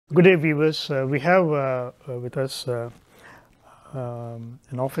Good day, viewers. We have with us an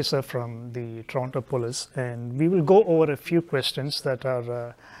officer from the Toronto Police, and we will go over a few questions that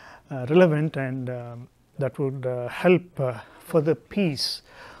are relevant and that would help further peace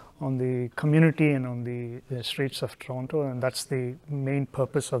on the community and on the streets of Toronto, and that's the main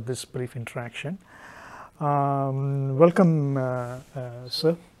purpose of this brief interaction. Welcome,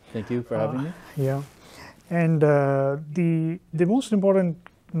 sir. Thank you for having me. Yeah, and the most important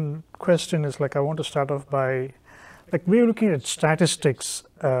question is, like, I want to start off by, like, we're looking at statistics,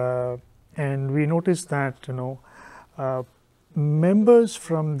 and we noticed that members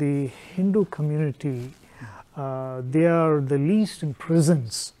from the Hindu community, they are the least in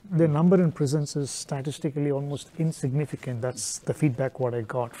prisons. Their number in prisons is statistically almost insignificant. That's the feedback what I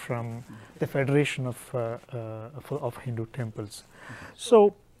got from the Federation of Hindu Temples.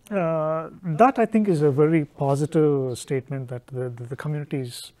 So that, I think, is a very positive statement, that the community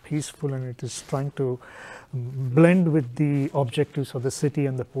is peaceful and it is trying to blend with the objectives of the city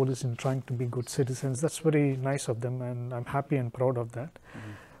and the police in trying to be good citizens. That's very nice of them, and I'm happy and proud of that.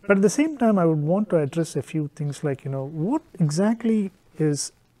 But at the same time, I would want to address a few things like, what exactly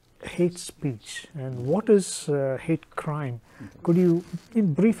is hate speech and what is hate crime? Could you,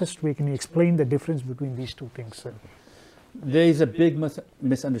 in briefest way, can you explain the difference between these two things, sir? There is a big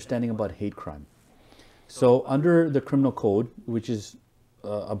misunderstanding about hate crime. So under the criminal code, which is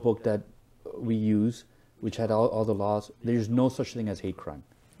a book that we use, which had all the laws, there's no such thing as hate crime.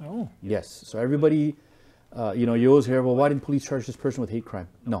 Oh. Yes. So everybody, you always hear, well, why didn't police charge this person with hate crime?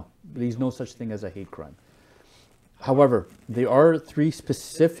 No, there's no such thing as a hate crime. However, there are three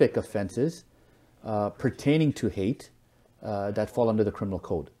specific offenses pertaining to hate that fall under the criminal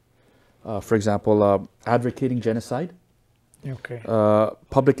code. For example, advocating genocide, Okay.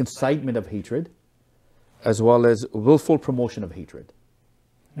 public incitement of hatred, as well as willful promotion of hatred.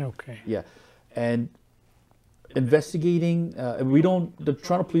 Okay. Yeah, and investigating. The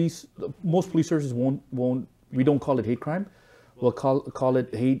Toronto Police, most police services won't. We don't call it hate crime. We'll call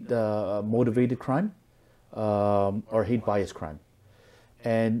it hate motivated crime, or hate bias crime.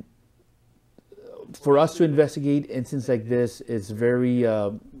 And for us to investigate incidents like this is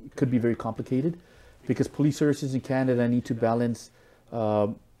could be very complicated, because police services in Canada need to balance,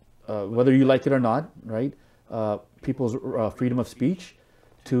 whether you like it or not, right? People's freedom of speech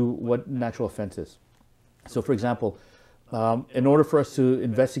to what natural offense is. So, for example, in order for us to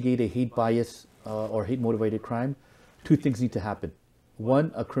investigate a hate bias or hate motivated crime, two things need to happen.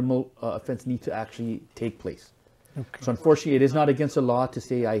 One, a criminal offense needs to actually take place. Okay. So unfortunately, it is not against the law to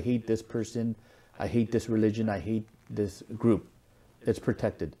say, I hate this person, I hate this religion, I hate this group. It's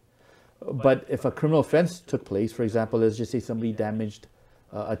protected. But if a criminal offense took place, for example, let's just say somebody damaged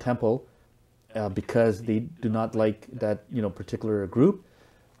a temple because they do not like that particular group,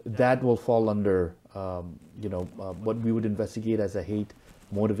 that will fall under what we would investigate as a hate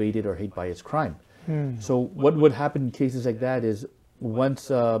motivated or hate bias crime. So what would happen in cases like that is,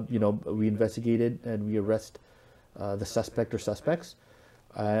 once we investigate it and we arrest the suspect or suspects,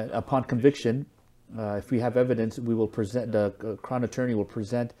 upon conviction, if we have evidence, we will present, the Crown Attorney will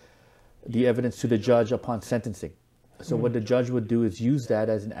present the evidence to the judge upon sentencing. So what the judge would do is use that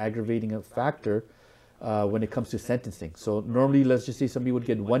as an aggravating factor when it comes to sentencing. So normally, let's just say somebody would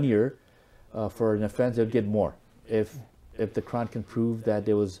get 1 year for an offense, they would get more if the Crown can prove that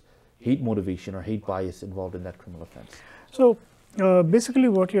there was hate motivation or hate bias involved in that criminal offense. So basically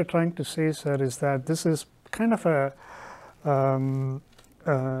what you're trying to say, sir, is that this is kind of a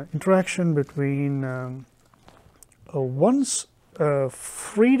interaction between one's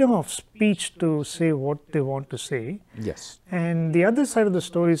freedom of speech to say what they want to say. Yes. And the other side of the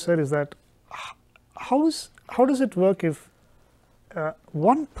story, sir, is that how does it work if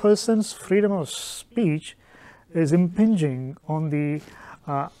one person's freedom of speech is impinging on the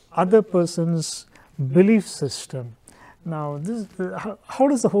other person's belief system? Now, how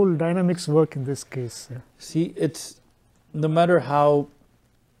does the whole dynamics work in this case, sir? See, it's no matter how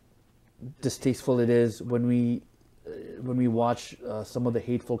distasteful it is when we watch some of the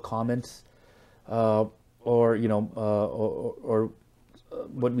hateful comments, or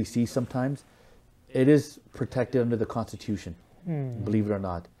what we see sometimes, it is protected under the Constitution, believe it or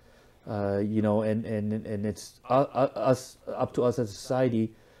not. And it's up to us as a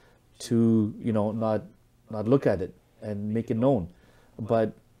society to not look at it and make it known.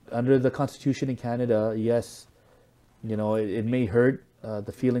 But under the Constitution in Canada, yes, it may hurt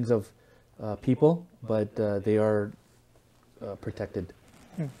the feelings of people, but they are protected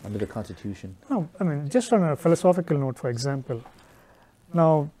under the Constitution. No, I mean, just on a philosophical note, for example,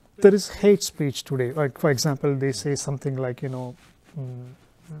 now there is hate speech today. Like, for example, they say something like,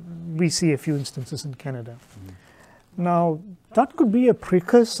 we see a few instances in Canada. Now, that could be a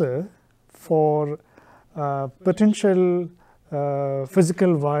precursor for potential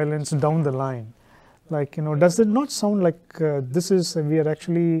physical violence down the line. Like, does it not sound like we are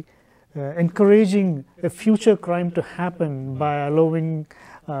actually encouraging a future crime to happen by allowing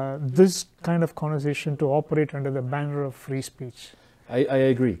this kind of conversation to operate under the banner of free speech? I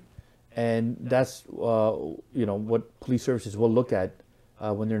agree. And that's what police services will look at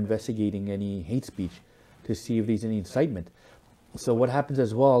when they're investigating any hate speech, to see if there's any incitement. So what happens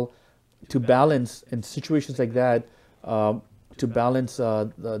as well, to balance in situations like that, to balance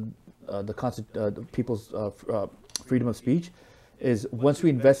the people's freedom of speech, is once we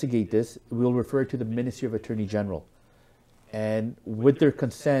investigate this, we'll refer it to the Ministry of Attorney General, and with their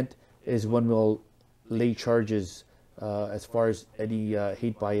consent is when we'll lay charges as far as any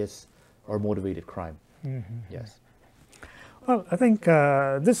hate bias or motivated crime. Yes. Well, I think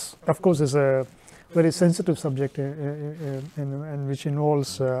this, of course, is a very sensitive subject and which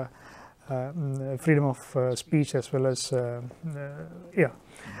involves freedom of speech as well as,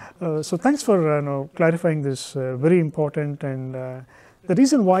 so thanks for clarifying this, very important. And the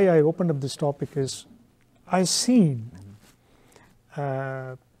reason why I opened up this topic is I've seen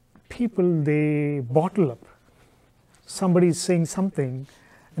people, they bottle up. Somebody is saying something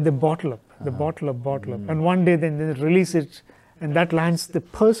and they bottle up, bottle up. And one day then they release it, and that lands the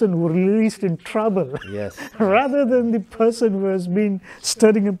person who released in trouble. Yes. Rather than the person who has been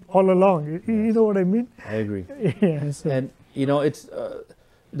stirring up all along. You know what I mean? I agree. Yes. And it's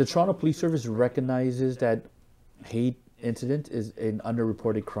the Toronto Police Service recognizes that hate incident is an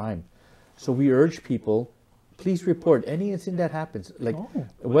underreported crime. So we urge people, please report any incident that happens. Like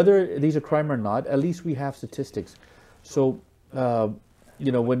whether these are crime or not, at least we have statistics. So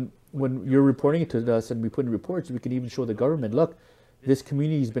when you're reporting it to us and we put in reports, we can even show the government, look, this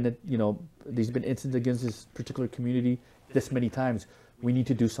community's been, there's been incidents against this particular community this many times. We need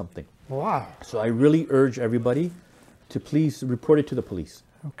to do something. Wow. So I really urge everybody to please report it to the police.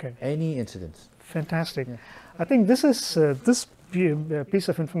 Okay. Any incidents. Fantastic. Yeah. I think this is this piece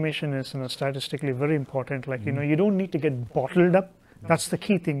of information is statistically very important. Like you don't need to get bottled up. That's the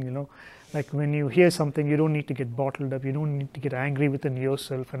key thing. Like when you hear something, you don't need to get bottled up. You don't need to get angry within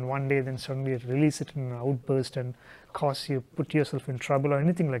yourself and one day then suddenly release it in an outburst and put yourself in trouble or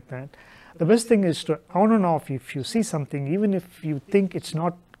anything like that. The best thing is to on and off, if you see something, even if you think it's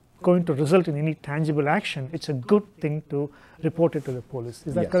not going to result in any tangible action, it's a good thing to report it to the police.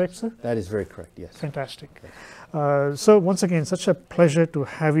 Is that correct, sir? That is very correct, yes. Fantastic. Yes. So once again, such a pleasure to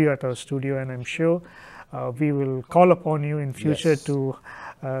have you at our studio, and I'm sure we will call upon you in future to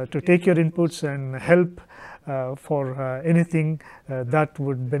take your inputs and help for anything that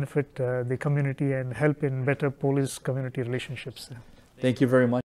would benefit the community and help in better police-community relationships. Thank you very much.